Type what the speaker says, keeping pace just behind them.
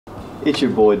It's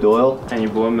your boy Doyle. And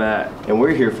your boy Matt. And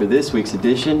we're here for this week's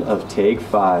edition of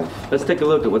Take-5. Let's take a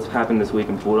look at what's happened this week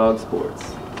in Bulldog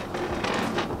sports.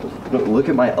 Look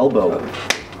at my elbow.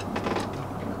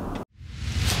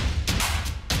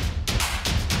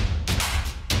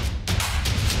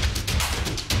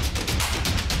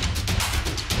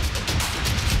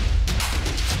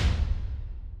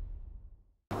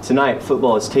 Tonight,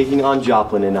 football is taking on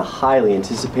Joplin in a highly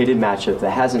anticipated matchup that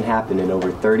hasn't happened in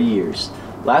over 30 years.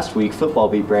 Last week, football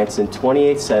beat Branson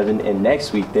 28-7, and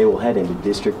next week they will head into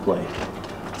district play.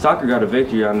 Soccer got a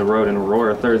victory on the road in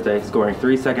Aurora Thursday, scoring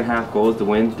 3 second-half goals to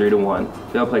win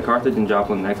 3-1. They'll play Carthage and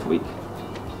Joplin next week.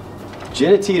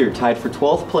 Jenna Teeter tied for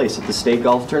 12th place at the state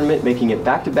golf tournament, making it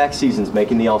back-to-back seasons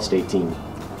making the All-State team.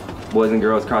 Boys and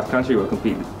girls cross country will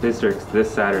compete districts this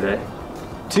Saturday.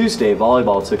 Tuesday,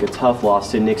 volleyball took a tough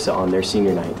loss to Nixa on their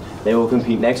senior night. They will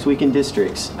compete next week in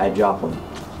districts at Joplin.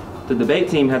 The debate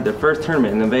team had their first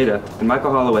tournament in Nevada, and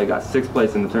Michael Holloway got 6th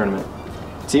place in the tournament.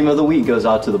 Team of the week goes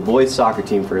out to the boys soccer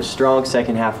team for a strong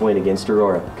second-half win against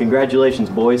Aurora. Congratulations,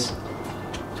 boys.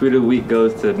 Tweet of the week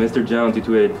goes to Mr. Jones, who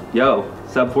tweeted, "Yo,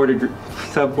 sub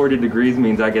 40 degrees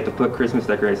means I get to put Christmas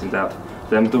decorations out.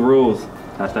 Them's the rules.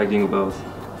 Hashtag Jingle Bells."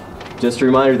 Just a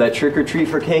reminder that Trick or Treat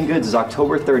for canned goods is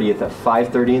October 30th at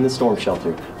 5:30 in the Storm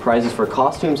Shelter. Prizes for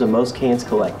costumes and most cans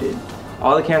collected.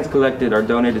 All the cans collected are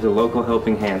donated to local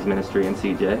Helping Hands Ministry in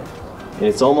CJ. And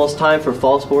it's almost time for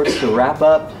fall sports to wrap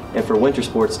up and for winter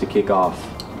sports to kick off.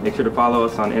 Make sure to follow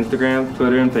us on Instagram,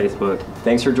 Twitter, and Facebook.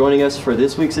 Thanks for joining us for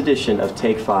this week's edition of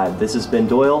Take 5. This has been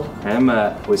Doyle and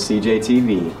Matt with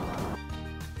CJTV.